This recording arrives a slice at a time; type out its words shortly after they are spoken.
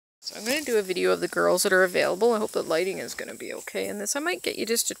So I'm going to do a video of the girls that are available. I hope the lighting is going to be okay in this. I might get you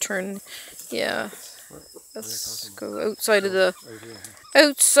just to turn, yeah. Let's go outside of the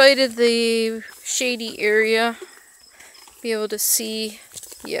shady area. Be able to see,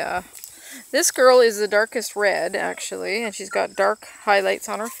 yeah. This girl is the darkest red, actually, and she's got dark highlights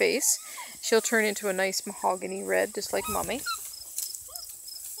on her face. She'll turn into a nice mahogany red, just like Mommy.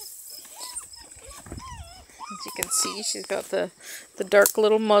 As you can see, she's got the dark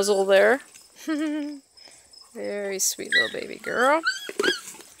little muzzle there. Very sweet little baby girl.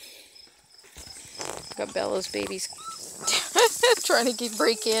 Got Bella's babies trying to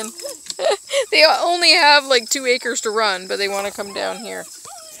break in. They only have like 2 acres to run, but they want to come down here.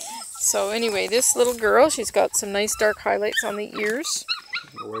 So anyway, this little girl, she's got some nice dark highlights on the ears.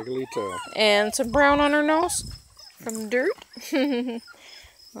 A wiggly tail. And some brown on her nose from dirt.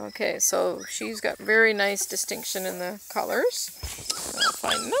 Okay, so she's got very nice distinction in the colors. I'll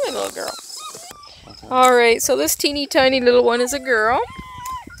find another little girl. Okay. Alright, so this teeny tiny little one is a girl.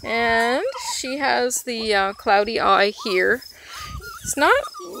 And she has the cloudy eye here. It's not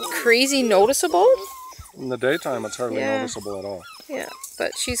crazy noticeable. In the daytime, it's hardly noticeable at all. Yeah,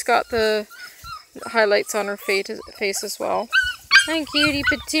 but she's got the highlights on her face as well. Hi, cutie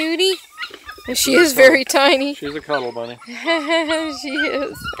patootie. And she is very tiny. She's a cuddle bunny. She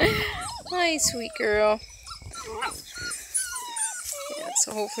is. Hi, sweet girl. Yeah,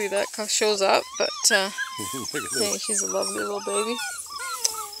 so hopefully that shows up. But hey, she's a lovely little baby.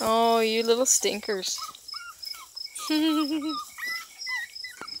 Oh, you little stinkers.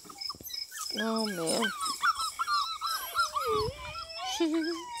 Oh, man.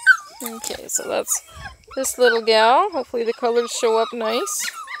 Okay, so that's this little gal. Hopefully the colors show up nice.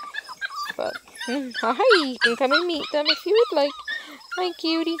 But, hi, you can come and meet them if you would like. Hi,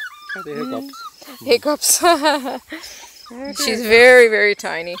 cutie. Hi, the hiccups. Hiccups. She's very, very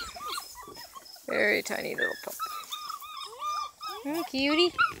tiny. Very tiny little pup. Hi,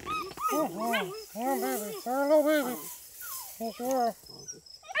 cutie. Oh, baby. Hello, baby. Yes, you are.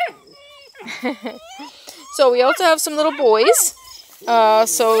 So we also have some little boys.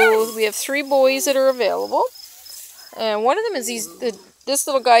 So we have 3 boys that are available. And one of them is this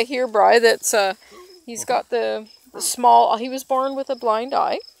little guy here, Bri, that's he's got the small, he was born with a blind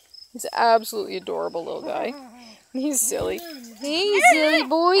eye. He's an absolutely adorable little guy. He's silly. Hey, silly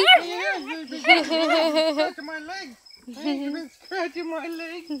boy.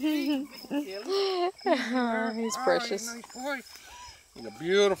 He's precious. He's a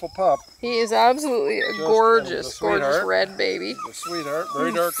beautiful pup. He is absolutely a gorgeous red baby. A sweetheart,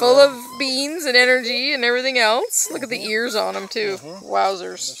 very dark. Full of beans and energy and everything else. Look at the ears on him too.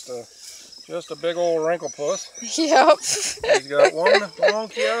 Wowzers. Just a big old wrinkle puss. Yep. He's got one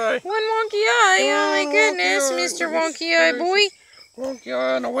wonky eye. One wonky eye. Oh my goodness, Mr. Wonky Eye Boy. Wonky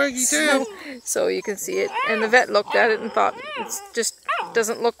eye and a waggy tail. So you can see it. And the vet looked at it and thought it just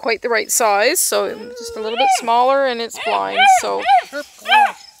doesn't look quite the right size. So just a little bit smaller and it's blind. So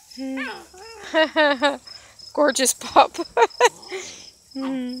gorgeous pup.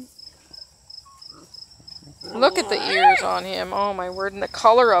 Look at the ears on him. Oh my word. And the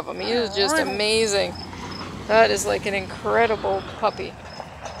color of him. He is just amazing. That is like an incredible puppy.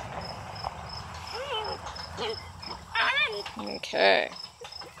 Okay.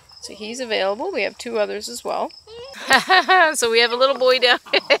 So he's available. We have 2 others as well. So we have a little boy down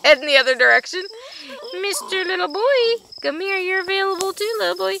heading the other direction. Mr. Little Boy. Come here. You're available too,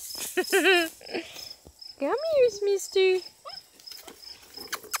 little boy. Come here, mister.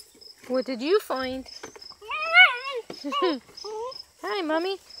 What did you find? Hi,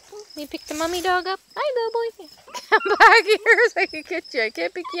 Mommy. You pick the mummy dog up? Hi, little boy. Come back here so I can catch you. I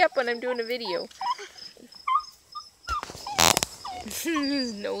can't pick you up when I'm doing a video.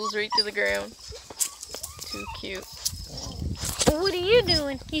 His nose right to the ground. Too cute. What are you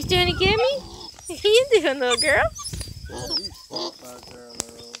doing? You trying to get me? What are you doing, little girl?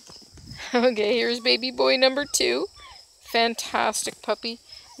 Okay, here's baby boy number 2. Fantastic puppy.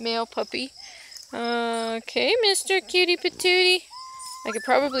 Male puppy. Okay, Mr. Cutie Patootie. I could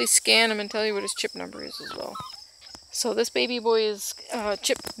probably scan him and tell you what his chip number is as well. So this baby boy is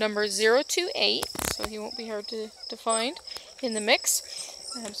chip number 028, so he won't be hard to find in the mix.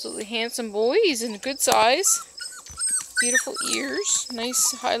 Absolutely handsome boy. He's in good size. Beautiful ears.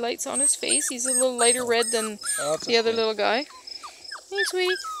 Nice highlights on his face. He's a little lighter red than the other little guy. Hey,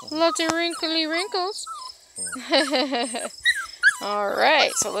 sweetie. Lots of wrinkly wrinkles.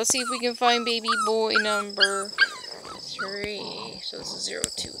 Alright, so let's see if we can find baby boy number 3. So this is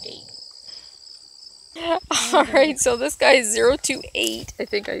 028. Alright, so this guy is 028. I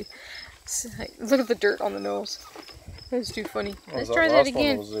think look at the dirt on the nose. That's too funny. Oh, Let's try that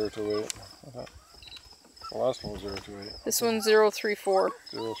again. Last one was 028. The last one was 028. This one's 034.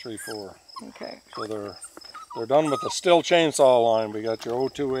 034. Okay. So they're done with the still chainsaw line. We got your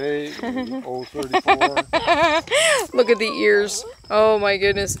 028, 034. Look at the ears. Oh my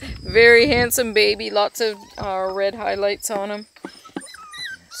goodness. Very handsome baby. Lots of red highlights on him.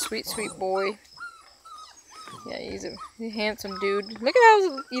 Sweet, sweet boy. Yeah, he's a handsome dude. Look at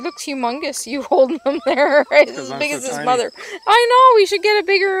how he looks humongous. You holding him there, right? He's as big as his mother. I know. We should get a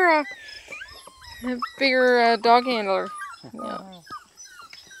bigger dog handler. Yeah.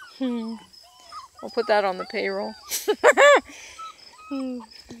 We'll put that on the payroll.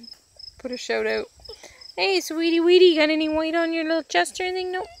 Put a shout out. Hey, sweetie weetie, got any white on your little chest or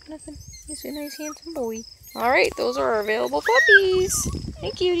anything? Nope, nothing. He's a nice handsome boy. Alright, those are our available puppies. Hey,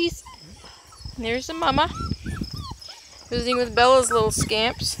 cuties. And there's the mama. Visiting with Bella's little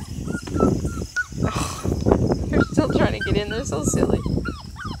scamps. Oh, they're still trying to get in. They're so silly.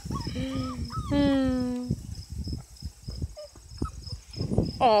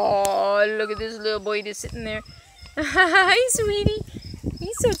 Oh, look at this little boy just sitting there. Hi, sweetie.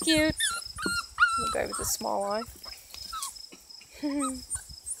 He's so cute. The guy with the small eye.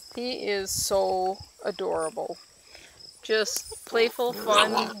 He is so adorable. Just playful,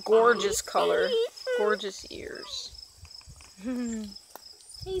 fun, gorgeous color, gorgeous ears.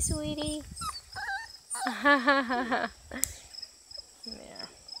 Hey, sweetie.